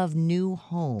speaking of new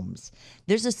homes,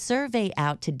 there's a survey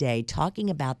out today talking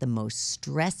about the most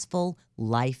stressful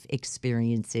life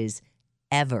experiences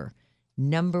ever.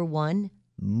 Number one,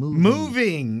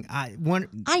 moving.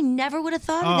 I never would have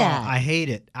thought of that. I hate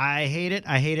it. I hate it.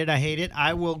 I hate it. I hate it.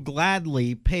 I will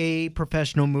gladly pay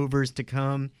professional movers to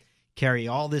come carry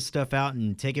all this stuff out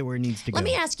and take it where it needs to go. Let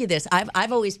me ask you this.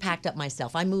 I've always packed up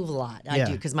myself. I move a lot. I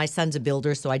do, because my son's a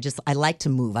builder, so I like to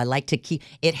move. I like to keep,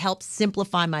 it helps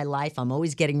simplify my life. I'm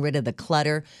always getting rid of the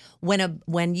clutter.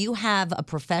 When you have a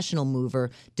professional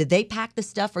mover, do they pack the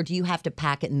stuff, or do you have to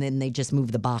pack it and then they just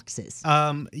move the boxes?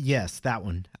 Yes, that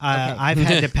one. Okay. I've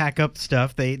had to pack up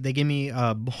stuff. They give me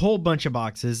a whole bunch of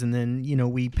boxes, and then,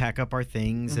 we pack up our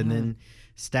things, and then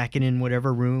stack it in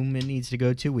whatever room it needs to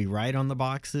go to. We write on the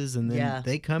boxes, and then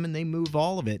they come and they move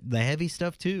all of it, the heavy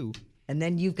stuff too. And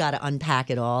then you've got to unpack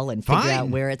it all and figure out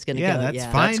where it's going to go. That's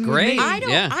fine. That's great. I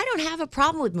don't have a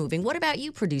problem with moving. What about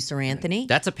you, producer Anthony?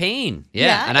 That's a pain.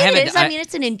 Yeah, and it is. I mean,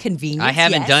 it's an inconvenience. I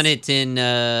haven't done it in.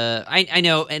 I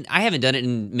know, and I haven't done it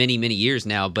in many years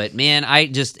now. But man,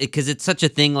 because it's such a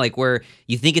thing, like where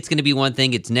you think it's going to be one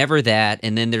thing, it's never that,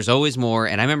 and then there's always more.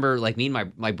 And I remember, like me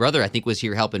and my brother, I think was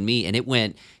here helping me, and it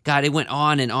went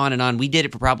on and on and on. We did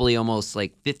it for probably almost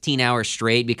like 15 hours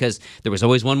straight because there was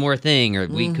always one more thing, or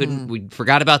we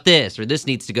forgot about this, or this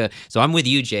needs to go. So I'm with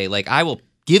you, Jay. Like, I will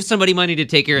give somebody money to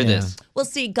take care of this. Well,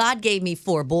 see, God gave me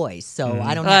 4 boys, so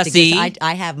I don't have to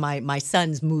I have my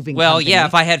son's moving company. Yeah,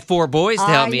 if I had 4 boys to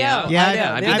help me out,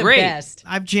 I'd be be great. Best.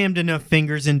 I've jammed enough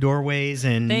fingers in doorways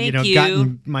and Thank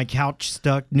gotten my couch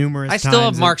stuck numerous times. I still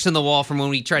have marks in the wall from when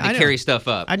we tried to carry stuff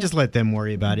up. I just let them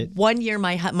worry about it. One year,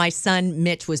 my son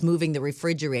Mitch was moving the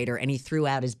refrigerator, and he threw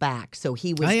out his back, so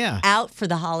he was out for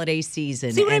the holiday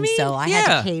season. See what I mean? So I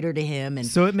had to cater to him and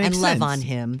so it makes love sense. on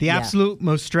him. The absolute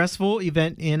most stressful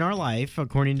event in our life,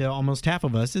 according to almost half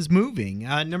of us, is moving.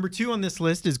 Number 2 on this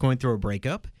list is going through a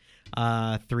breakup.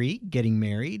 3, getting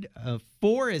married.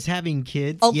 4 is having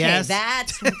kids. Okay, yes.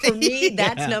 that's for me.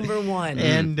 That's number 1.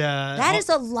 And that is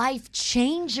a life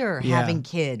changer. Having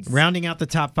kids. Rounding out the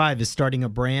top 5 is starting a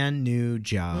brand new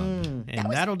job,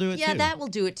 and that'll do it too. Yeah, that will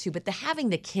do it too. But having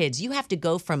the kids, you have to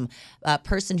go from a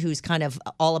person who's kind of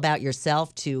all about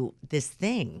yourself to this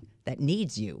thing that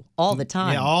needs you all the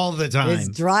time. Yeah, all the time. This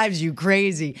drives you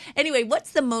crazy. Anyway,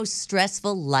 what's the most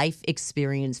stressful life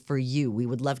experience for you? We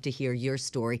would love to hear your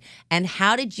story. And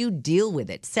how did you deal with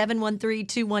it?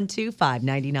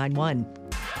 713-212-5991.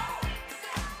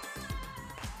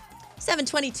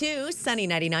 722, sunny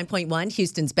 99.1,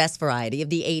 Houston's best variety of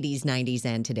the 80s, 90s,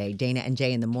 and today. Dana and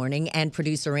Jay in the morning, and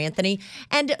producer Anthony.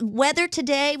 And weather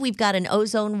today, we've got an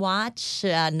ozone watch.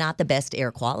 Not the best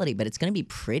air quality, but it's going to be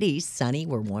pretty sunny.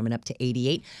 We're warming up to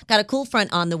 88. Got a cool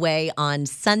front on the way on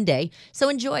Sunday, so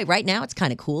enjoy. Right now, it's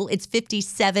kind of cool. It's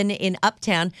 57 in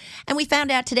Uptown. And we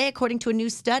found out today, according to a new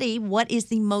study, what is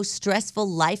the most stressful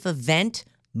life event?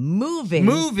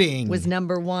 Moving was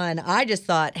number one. I just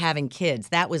thought having kids,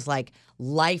 that was like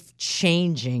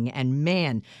life-changing. And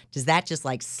man, does that just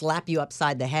like slap you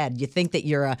upside the head. You think that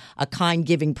you're a kind,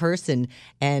 giving person,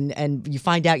 and you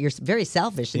find out you're very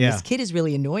selfish. And this kid is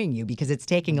really annoying you because it's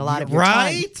taking a lot of your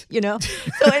time. You know?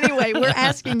 So anyway, we're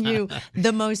asking you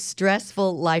the most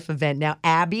stressful life event. Now,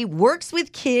 Abby works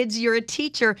with kids. You're a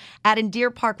teacher out in Deer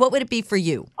Park. What would it be for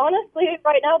you? Honestly,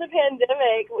 right now, the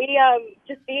pandemic, we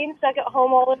just being stuck at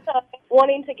home all the time,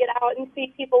 wanting to get out and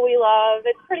see people we love.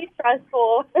 It's pretty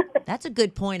stressful. That's a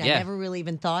good point. Yeah. I never really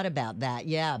even thought about that.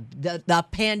 Yeah. The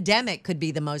pandemic could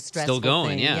be the most stressful Still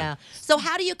going, thing. yeah. So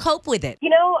how do you cope with it? You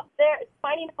know,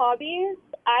 finding hobbies.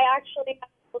 I actually have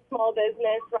a small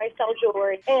business where I sell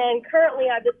jewelry. And currently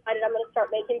I've decided I'm going to start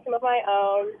making some of my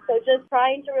own. So just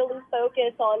trying to really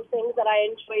focus on things that I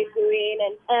enjoy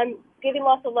doing and giving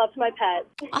lots of love to my pets.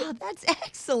 Oh, that's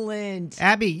excellent.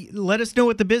 Abby, let us know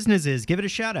what the business is. Give it a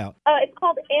shout out. It's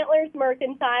called Antlers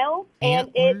Mercantile,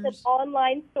 and it's an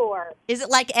online store. Is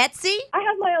it like Etsy? I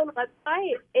have my own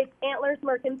website. It's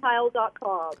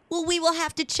antlersmercantile.com. Well, we will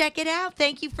have to check it out.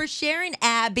 Thank you for sharing,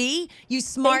 Abby. You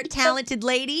smart, talented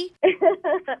lady.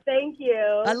 Thank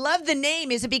you. I love the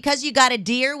name. Is it because you got a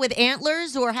deer with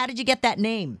antlers, or how did you get that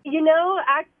name? You know,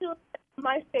 actually,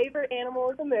 my favorite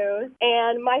animal is a moose,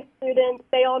 and my students,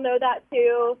 they all know that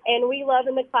too. And we love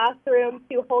in the classroom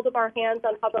to hold up our hands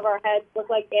on top of our heads, look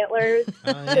like antlers.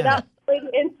 So that's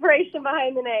the inspiration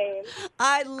behind the name.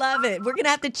 I love it. We're going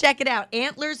to have to check it out.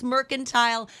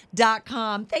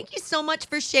 Antlersmercantile.com. Thank you so much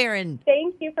for sharing.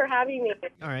 Thank you for having me.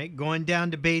 All right, going down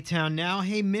to Baytown now.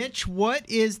 Hey, Mitch, what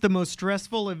is the most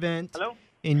stressful event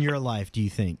in your life, do you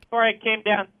think? Before I came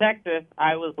down to Texas,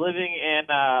 I was living in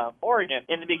Oregon.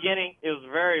 In the beginning, it was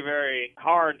very, very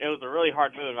hard. It was a really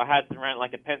hard move. I had to rent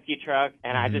like a Penske truck,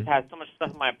 and I just had so much stuff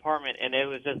in my apartment, and it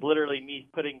was just literally me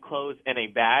putting clothes in a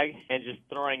bag and just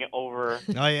throwing it over.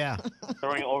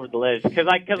 Throwing it over the ledge. Because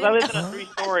I lived in a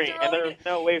 3-story, and there was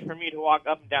no way for me to walk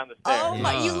up and down the stairs. Oh,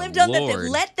 my, you lived on the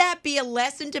Let that be a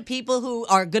lesson to people who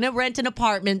are going to rent an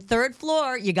apartment, 3rd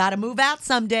floor. You got to move out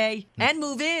someday and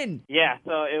move in. Yeah.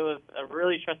 So it was a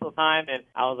really stressful time, and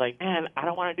I was like, man, I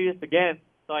don't want to do this again.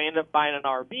 So I ended up buying an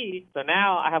RV. So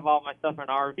now I have all my stuff in an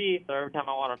RV, so every time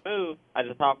I want to move, I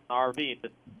just hop in the RV and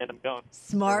just end up going.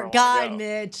 Smart guy,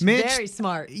 Mitch. Very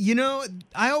smart. You know,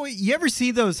 you ever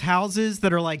see those houses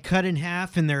that are like cut in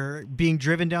half and they're being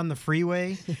driven down the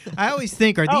freeway? I always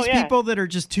think, are these people that are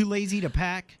just too lazy to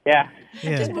pack? Yeah.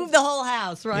 Just move the whole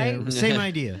house, right? Yeah, same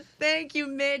idea. Thank you,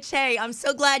 Mitch. Hey, I'm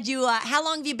so glad you, how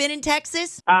long have you been in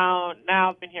Texas? Now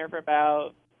I've been here for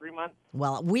about 3 months.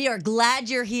 Well, we are glad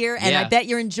you're here, and I bet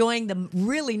you're enjoying the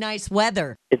really nice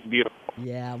weather. It's beautiful.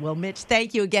 Yeah, well, Mitch,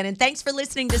 thank you again, and thanks for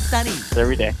listening to Sunny.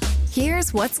 Every day.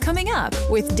 Here's what's coming up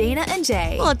with Dana and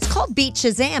Jay. Well, it's called Beat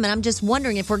Shazam, and I'm just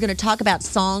wondering if we're going to talk about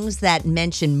songs that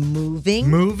mention moving.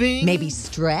 Maybe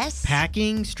stress.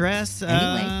 Packing, stress.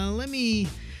 Anyway.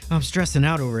 I'm stressing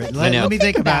out over it. Let me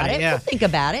think about it. Yeah. Think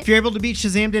about it. If you're able to beat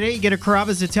Shazam today, you get a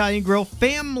Carrabba's Italian Grill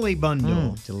family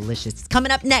bundle. Delicious.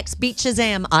 Coming up next, Beat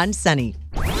Shazam on Sunny.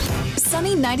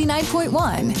 Sunny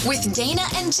 99.1 with Dana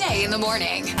and Jay in the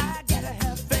morning.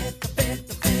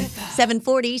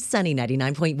 740, Sunny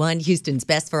 99.1, Houston's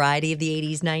best variety of the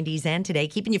 80s, 90s, and today,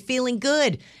 keeping you feeling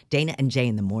good. Dana and Jay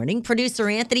in the morning. Producer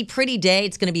Anthony, pretty day.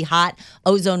 It's going to be hot.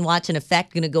 Ozone watch in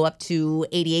effect, going to go up to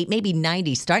 88, maybe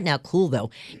 90. Starting out cool,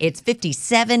 though. It's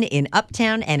 57 in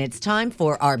Uptown, and it's time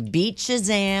for our Beat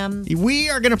Shazam. We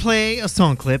are going to play a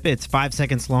song clip. It's 5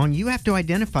 seconds long. You have to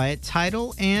identify it,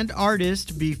 title and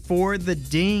artist, before the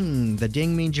ding. The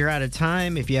ding means you're out of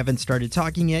time. If you haven't started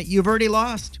talking yet, you've already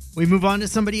lost. We move on to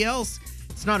somebody else.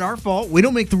 It's not our fault. We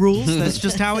don't make the rules. That's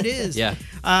just how it is. Yeah.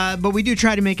 But we do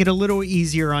try to make it a little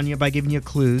easier on you by giving you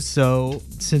clues. So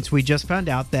since we just found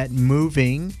out that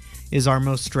moving is our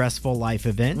most stressful life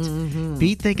event,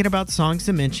 be thinking about songs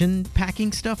that mention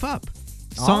packing stuff up.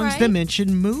 Songs that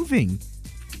mention moving.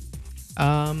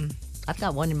 I've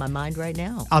got one in my mind right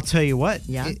now. I'll tell you what.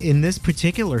 Yeah. In this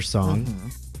particular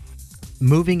song,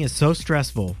 moving is so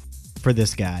stressful for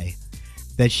this guy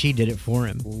that she did it for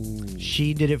him. Ooh.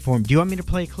 She did it for him. Do you want me to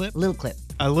play a clip? A little clip.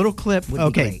 A little clip?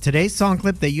 Okay. Today's song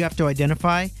clip that you have to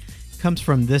identify comes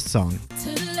from this song.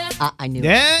 I knew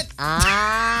it.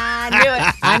 I knew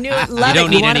it. I knew it. Love You don't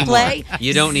it. need You want to any more. play?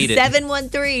 You don't need it.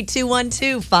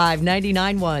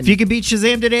 713-212-5991. If you can beat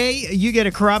Shazam today, you get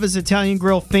a Carrabba's Italian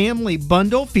Grill family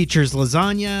bundle. Features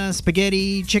lasagna,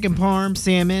 spaghetti, chicken parm,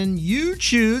 salmon. You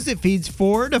choose. It feeds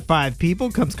 4 to 5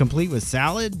 people. Comes complete with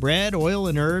salad, bread, oil,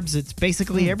 and herbs. It's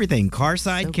basically everything. Car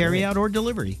side, carry out, or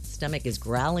delivery. Stomach is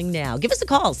growling now. Give us a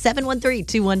call,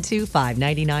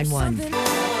 713-212-5991.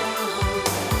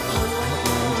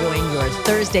 Enjoying your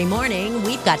Thursday morning.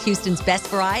 We've got Houston's best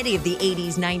variety of the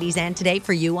 80s, 90s, and today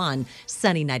for you on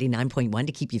Sunny 99.1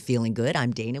 to keep you feeling good.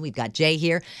 I'm Dana. We've got Jay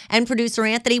here and producer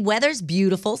Anthony. Weather's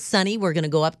beautiful, sunny. We're going to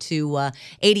go up to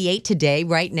 88 today,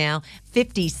 right now,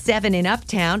 57 in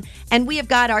Uptown. And we have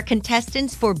got our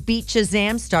contestants for Beat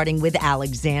Shazam, starting with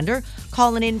Alexander,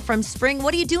 calling in from Spring.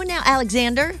 What are you doing now,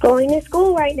 Alexander? Going to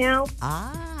school right now.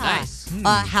 Nice.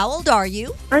 How old are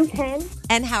you? I'm 10.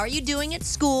 And how are you doing at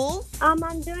school? I'm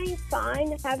doing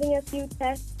fine, having a few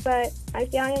tests, but I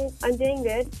feel I'm doing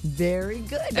good. Very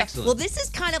good. Excellent. Well, this is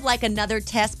kind of like another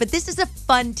test, but this is a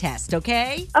fun test,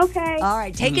 okay? Okay. All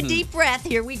right, take a deep breath.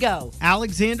 Here we go.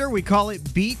 Alexander, we call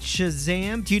it Beat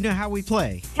Shazam. Do you know how we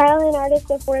play? Title and artist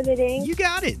before the ding. You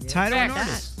got it. Title and Correct.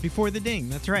 artist before the ding.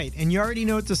 That's right. And you already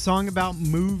know it's a song about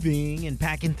moving and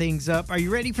packing things up. Are you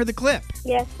ready for the clip?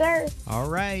 Yes, sir. All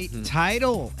right.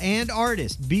 Title and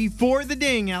artist before the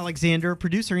ding, Alexander.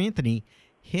 Producer Anthony,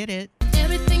 hit it.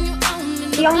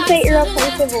 Beyonce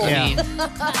Irreplaceable. Yeah.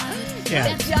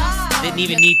 Good job. Didn't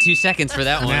even need 2 seconds for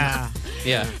that one. Nah.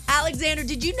 Yeah. Alexander,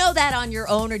 did you know that on your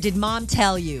own, or did Mom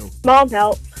tell you? Mom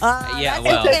help. Yeah, that's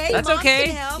well, okay. that's Mom okay.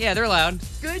 can help. Yeah, they're allowed.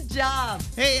 Good job.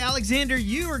 Hey, Alexander,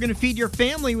 you are going to feed your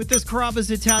family with this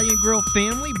Carrabba's Italian Grill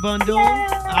family bundle.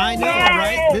 I know,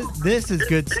 right? This is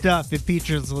good stuff. It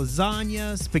features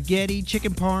lasagna, spaghetti,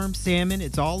 chicken parm, salmon.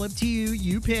 It's all up to you.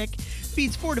 You pick.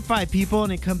 Feeds 4 to 5 people,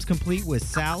 and it comes complete with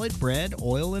salad, bread,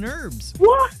 oil, and herbs.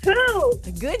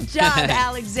 Woohoo! Good job,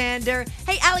 Alexander.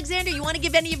 Hey, Alexander, you want to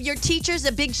give any of your teachers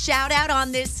a big shout out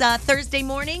on this Thursday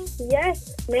morning?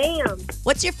 Yes, ma'am.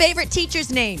 What's your favorite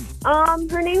teacher's name?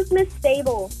 Her name's Miss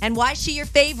Stable. And why is she your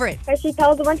favorite? Because she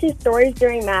tells a bunch of stories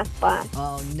during math class.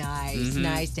 Oh, nice,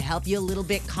 nice. To help you a little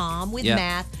bit calm with Yep.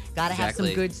 math. Got to have some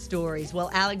Exactly. good stories.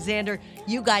 Well, Alexander,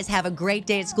 you guys have a great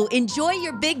day at school. Enjoy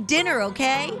your big dinner,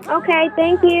 okay? Okay,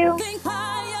 thank you.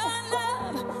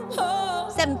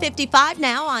 7:55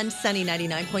 now on Sunny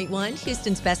 99.1,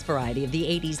 Houston's best variety of the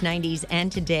 80s, 90s,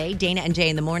 and today. Dana and Jay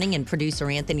in the morning, and producer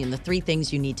Anthony, and the 3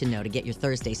 things you need to know to get your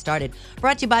Thursday started.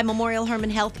 Brought to you by Memorial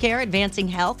Hermann Healthcare, advancing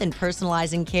health and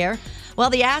personalizing care.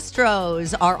 Well, the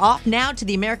Astros are off now to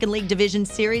the American League Division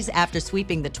Series after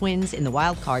sweeping the Twins in the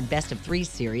wild card best of 3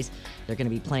 series. They're going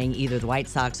to be playing either the White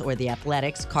Sox or the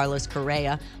Athletics. Carlos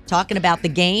Correa talking about the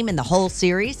game and the whole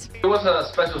series. It was a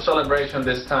special celebration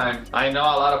this time. I know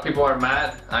a lot of people are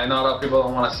mad. I know a lot of people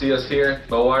don't want to see us here,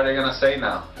 but what are they going to say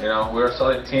now? You know, we're a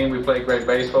solid team. We play great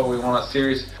baseball. We won a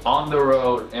series on the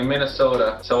road in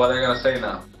Minnesota. So what are they going to say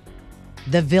now?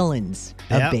 The villains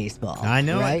of Yep. baseball. I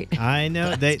know right? it. I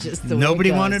know. They, just the way nobody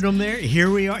it goes. wanted them there.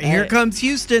 Here we are. Here comes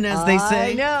Houston, as they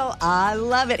say. I know. I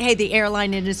love it. Hey, the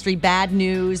airline industry, bad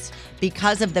news.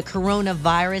 Because of the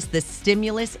coronavirus, the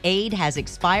stimulus aid has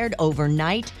expired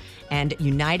overnight. And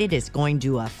United is going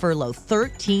to furlough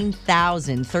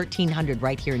 1,300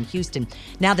 right here in Houston.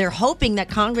 Now, they're hoping that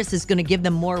Congress is going to give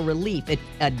them more relief. If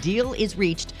a deal is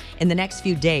reached in the next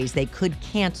few days, they could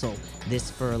cancel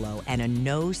this furlough. And a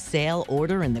no-sale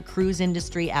order in the cruise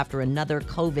industry after another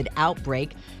COVID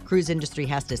outbreak. Cruise industry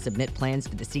has to submit plans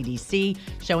to the CDC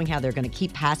showing how they're going to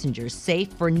keep passengers safe.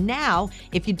 For now,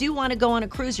 if you do want to go on a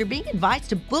cruise, you're being advised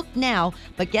to book now,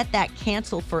 but get that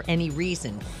canceled for any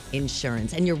reason.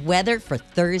 Insurance. And your weather for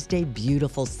Thursday,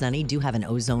 beautiful, sunny. Do have an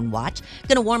ozone watch.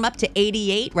 Going to warm up to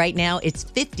 88. Right now, it's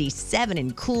 57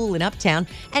 and cool in Uptown.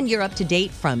 And you're up to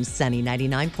date from Sunny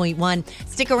 99.1.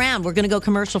 Stick around. We're going to go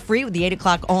commercial free with the 8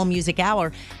 o'clock All Music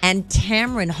Hour. And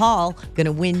Tamron Hall going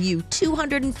to win you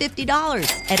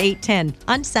 $250 at 8:10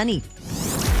 on Sunny.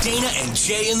 Dana and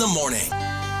Jay in the morning.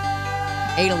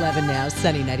 8:11 now,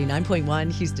 Sunny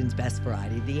 99.1, Houston's best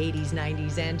variety, the 80s,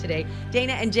 90s, and today.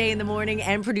 Dana and Jay in the morning,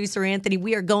 and producer Anthony.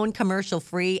 We are going commercial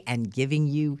free and giving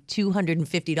you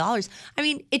 $250. I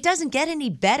mean, it doesn't get any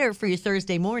better for your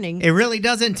Thursday morning. It really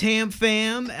doesn't, Tam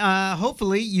fam.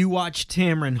 Hopefully you watched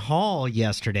Tamron Hall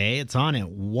yesterday. It's on at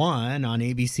 1 on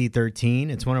ABC 13.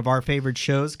 It's one of our favorite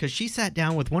shows because she sat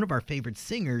down with one of our favorite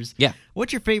singers. Yeah.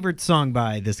 What's your favorite song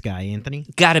by this guy, Anthony?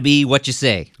 Gotta be What You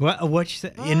Say. What you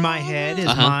say? In My Head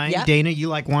is Uh-huh. mine. Yep. Dana, you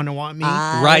like Wanna Want Me?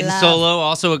 Riding Solo,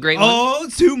 also a great one. Oh,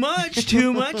 too much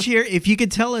here. If you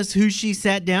could tell us who she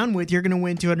sat down with, you're going to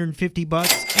win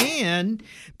 $250 and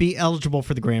be eligible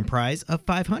for the grand prize of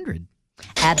 $500.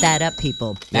 Add that up,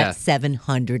 people. That's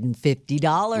 $750.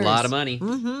 A lot of money.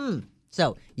 Mm-hmm.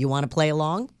 So you want to play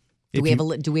along? Do we have a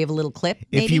little clip?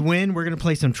 Maybe? If you win, we're going to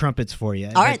play some trumpets for you.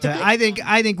 All right. But, I think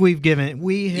we've given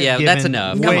that's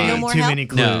enough. way No more too help? many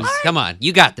clues. No, come on,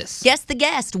 you got this. Guess the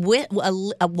guest.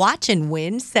 Watch and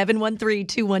win.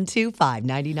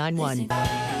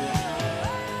 713-212-5991.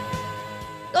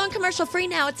 Going commercial free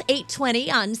now. It's 8:20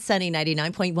 on Sunny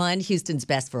 99.1, Houston's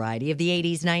best variety of the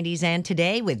 80s, 90s, and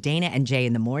today with Dana and Jay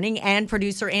in the morning and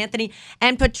producer Anthony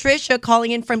and Patricia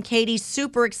calling in from Katy.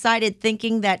 Super excited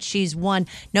thinking that she's won.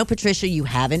 No, Patricia, you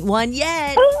haven't won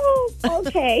yet. Oh,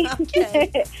 okay.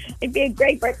 It'd be a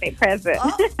great birthday present.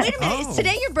 Oh, wait a minute. Is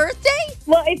today your birthday?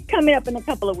 Well, it's coming up in a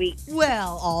couple of weeks.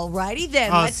 Well, alrighty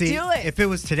then. Let's do it. If it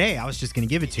was today, I was just going to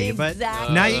give it to you. Exactly.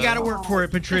 But now you got to work for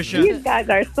it, Patricia. You guys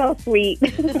are so sweet.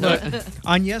 Look,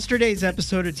 on yesterday's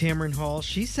episode of Tamron Hall,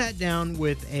 she sat down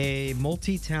with a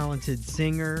multi-talented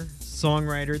singer,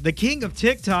 songwriter, the king of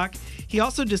TikTok. He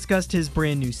also discussed his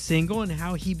brand new single and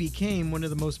how he became one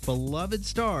of the most beloved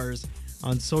stars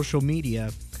on social media.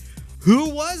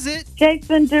 Who was it?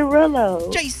 Jason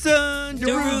Derulo. Jason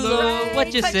Derulo.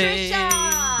 What you say?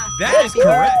 That is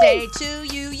correct. Birthday to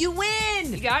you. You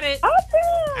win. You got it. Awesome.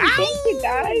 Thank you,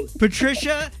 guys.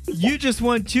 Patricia, you just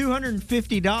won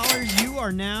 $250. You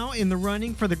are now in the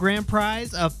running for the grand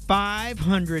prize of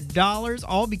 $500,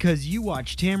 all because you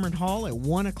watched Tamron Hall at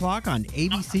 1 o'clock on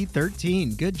ABC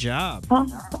 13. Good job.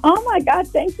 Oh, my God.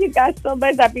 Thank you guys so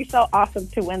much. That'd be so awesome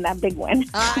to win that big win.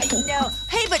 I know.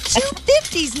 Hey, but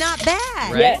 $250's not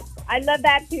bad. Right? Yes. I love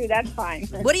that, too. That's fine.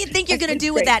 What do you think you're going to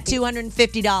do with that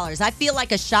 $250? I feel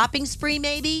like a shopping spree,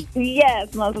 maybe?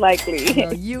 Yes, most likely.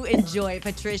 Oh, you enjoy it,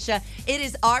 Patricia. It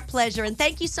is our pleasure. And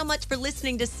thank you so much for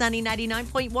listening to Sunny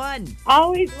 99.1.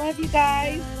 Always love you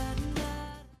guys.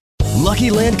 Lucky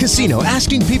Land Casino,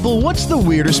 asking people, what's the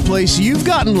weirdest place you've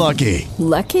gotten lucky?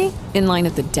 Lucky? In line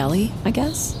at the deli, I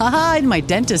guess? Aha, in my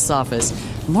dentist's office.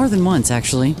 More than once,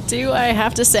 actually. Do I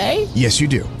have to say? Yes, you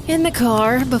do. In the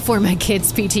car before my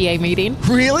kids' PTA meeting.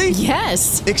 Really?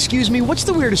 Yes. Excuse me, what's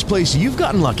the weirdest place you've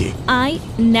gotten lucky? I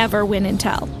never win and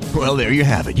tell. Well, there you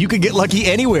have it. You can get lucky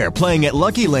anywhere, playing at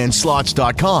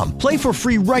LuckyLandSlots.com. Play for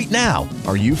free right now.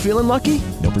 Are you feeling lucky?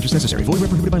 No purchase necessary. Void where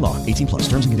prohibited by law. 18+.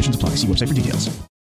 Terms and conditions apply. See website for details.